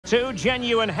Two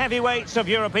genuine heavyweights of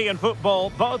European football,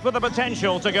 both with the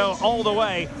potential to go all the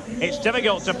way. It's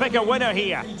difficult to pick a winner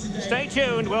here. Stay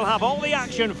tuned, we'll have all the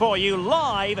action for you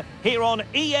live here on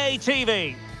EA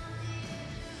TV.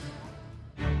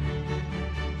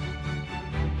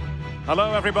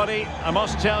 Hello everybody, I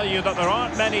must tell you that there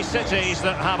aren't many cities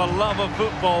that have a love of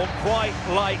football quite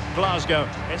like Glasgow.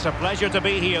 It's a pleasure to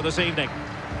be here this evening.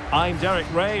 I'm Derek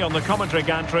Ray on the commentary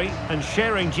gantry, and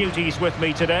sharing duties with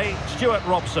me today, Stuart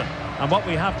Robson. And what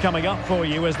we have coming up for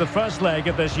you is the first leg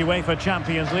of this UEFA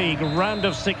Champions League round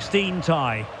of 16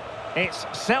 tie. It's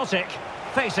Celtic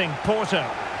facing Porto.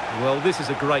 Well, this is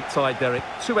a great tie, Derek.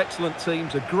 Two excellent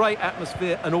teams, a great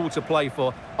atmosphere and all to play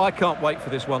for. I can't wait for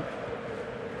this one.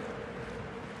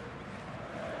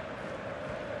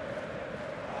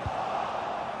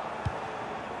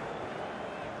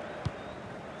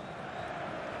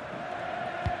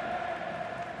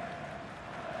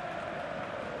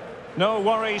 No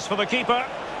worries for the keeper.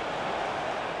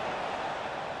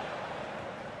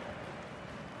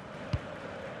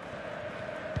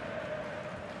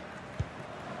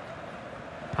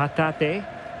 Hatate.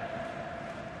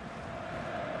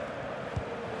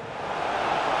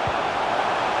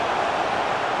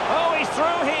 Oh, he's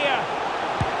through here.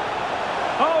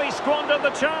 Oh, he squandered the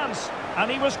chance.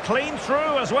 And he was clean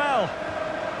through as well.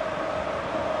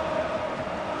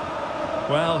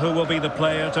 Well, who will be the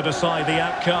player to decide the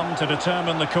outcome, to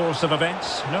determine the course of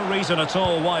events? No reason at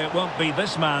all why it won't be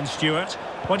this man, Stuart.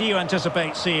 What do you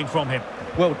anticipate seeing from him?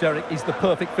 Well, Derek, he's the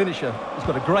perfect finisher. He's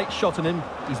got a great shot on him,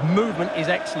 his movement is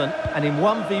excellent, and in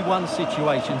 1v1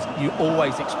 situations, you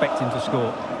always expect him to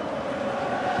score.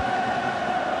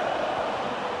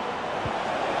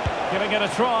 Giving it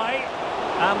a try,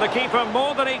 and the keeper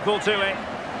more than equal to it.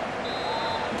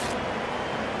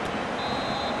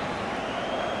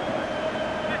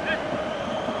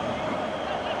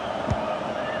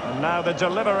 Now the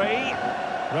delivery,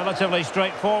 relatively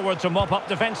straightforward to mop up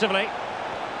defensively.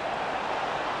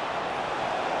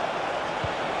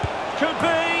 Could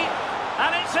be,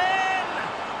 and it's in!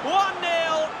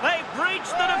 1-0, they've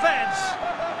breached the defence.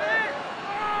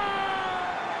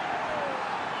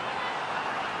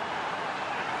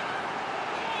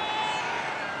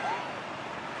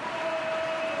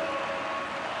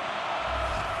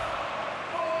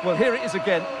 Well, here it is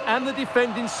again, and the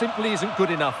defending simply isn't good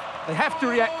enough. They have to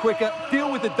react quicker,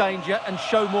 deal with the danger and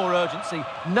show more urgency,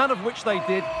 none of which they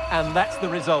did, and that's the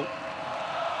result.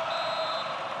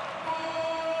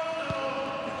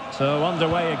 So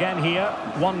underway again here,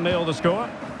 1-0 the score.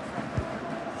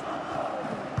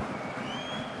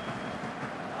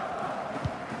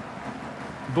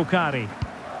 Bukhari.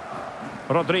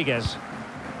 Rodriguez.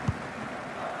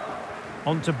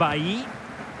 On to Bailly.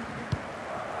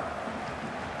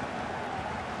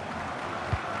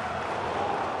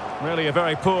 Really a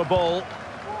very poor ball.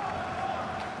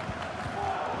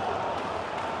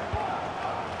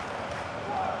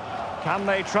 Can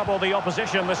they trouble the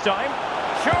opposition this time?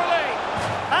 Surely!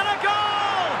 And a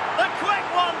goal! The quick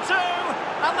 1-2!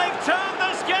 And they've turned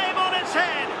this game on its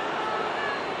head!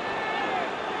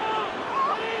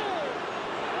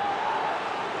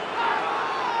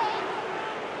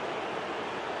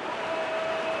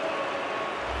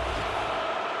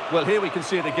 Well, here we can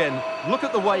see it again. Look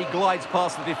at the way he glides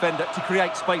past the defender to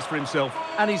create space for himself.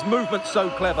 And his movement's so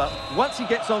clever. Once he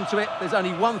gets onto it, there's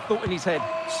only one thought in his head.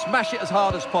 Smash it as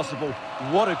hard as possible.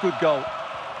 What a good goal.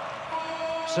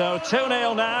 So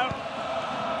 2-0 now.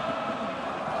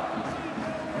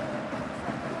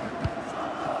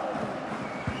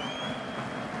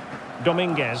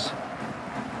 Dominguez.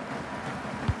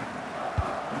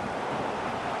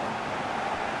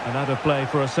 And out of play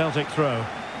for a Celtic throw.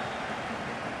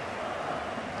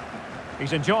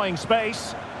 He's enjoying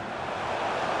space.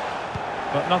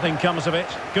 But nothing comes of it.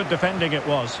 Good defending it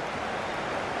was.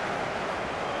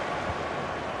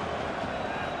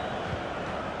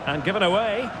 And given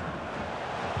away.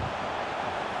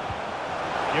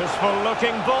 Useful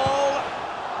looking ball.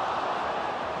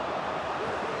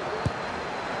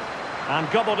 And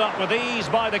gobbled up with ease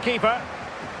by the keeper.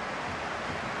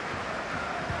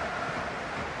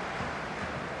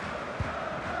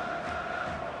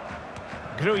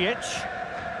 Grujic.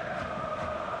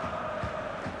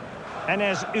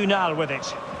 Enes Unal with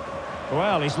it.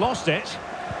 Well, he's lost it.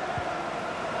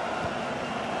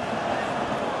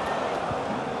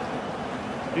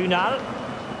 Unal.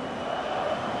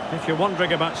 If you're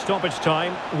wondering about stoppage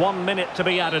time, 1 minute to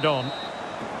be added on.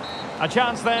 A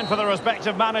chance then for the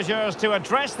respective managers to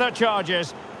address their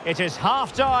charges. It is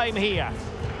half-time here.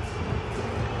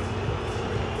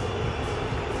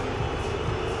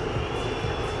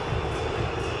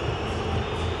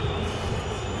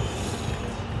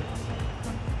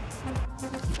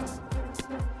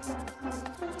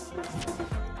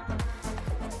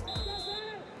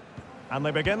 And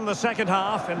they begin the second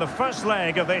half in the first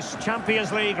leg of this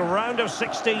Champions League round of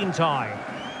 16 tie.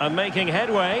 And making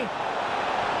headway.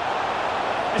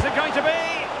 Is it going to be?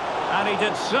 And he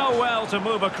did so well to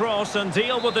move across and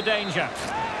deal with the danger.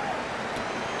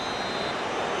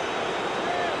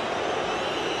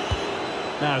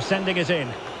 Now sending it in.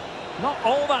 Not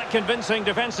all that convincing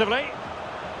defensively.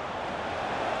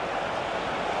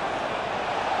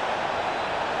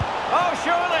 Oh,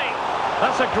 surely!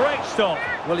 That's a great stop.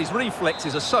 Well, his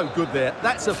reflexes are so good there.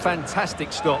 That's a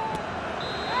fantastic stop.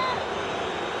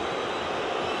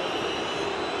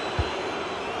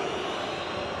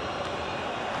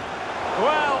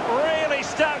 Well, really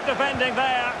stout defending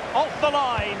there. Off the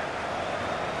line.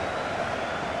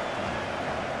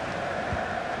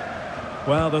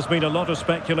 Well, there's been a lot of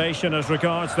speculation as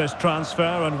regards this transfer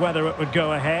and whether it would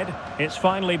go ahead. It's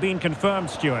finally been confirmed,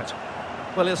 Stuart.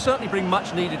 Well, he'll certainly bring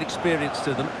much-needed experience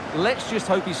to them. Let's just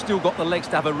hope he's still got the legs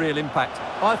to have a real impact.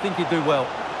 I think he'd do well.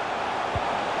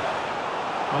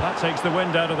 Well, that takes the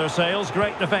wind out of their sails.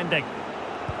 Great defending.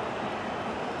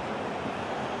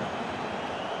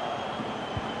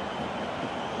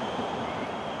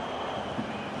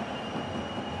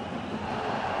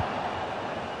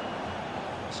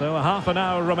 So a half an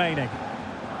hour remaining.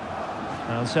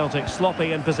 And Celtic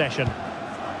sloppy in possession.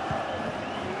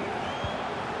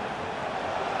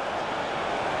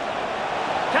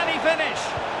 Can he finish?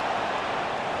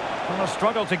 Well, a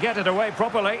struggle to get it away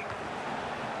properly.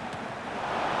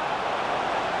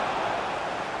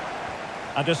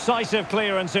 A decisive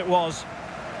clearance it was.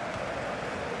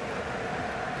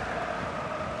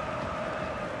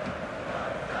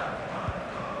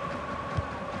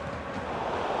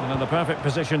 And in the perfect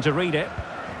position to read it.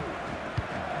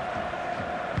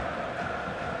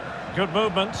 Good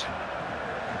movement.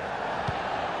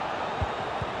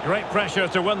 Great pressure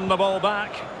to win the ball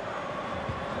back.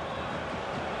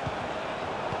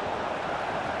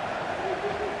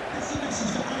 That's the message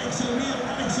for Alex O'Neill.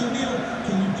 Alex O'Neill,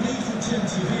 can you please return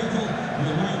to your vehicle?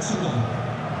 Your lights are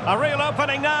on. A real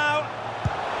opening now.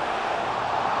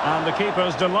 And the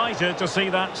keeper's delighted to see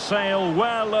that sail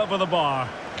well over the bar.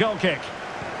 Goal kick.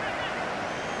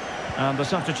 And the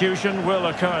substitution will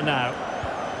occur now.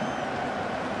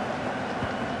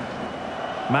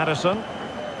 Madison.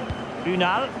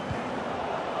 Unal.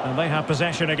 And they have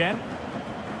possession again.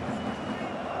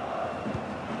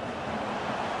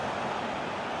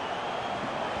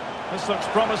 This looks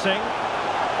promising.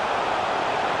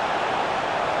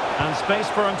 And space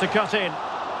for him to cut in.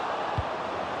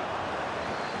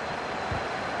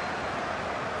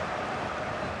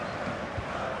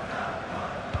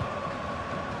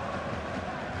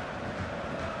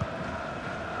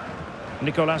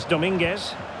 Nicolas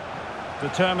Dominguez,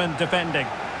 determined defending.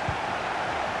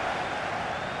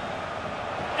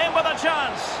 In with a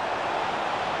chance.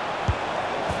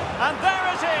 And there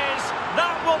it is.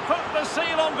 That will put the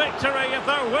seal on victory if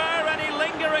there were any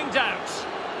lingering doubts.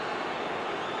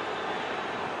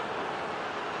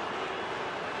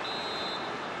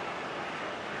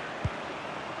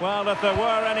 Well, if there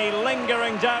were any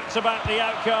lingering doubts about the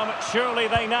outcome, surely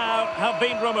they now have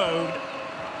been removed.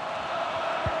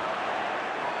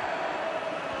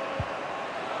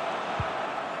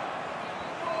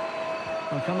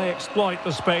 Well, can they exploit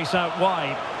the space out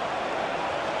wide?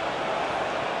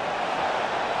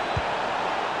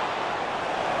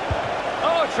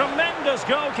 Oh, tremendous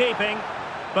goalkeeping.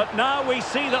 But now we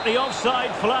see that the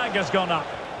offside flag has gone up.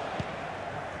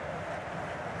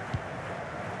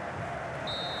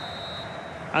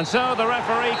 And so the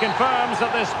referee confirms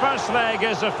that this first leg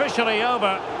is officially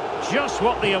over. Just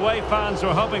what the away fans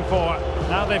were hoping for.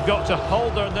 Now they've got to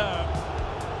hold their nerve.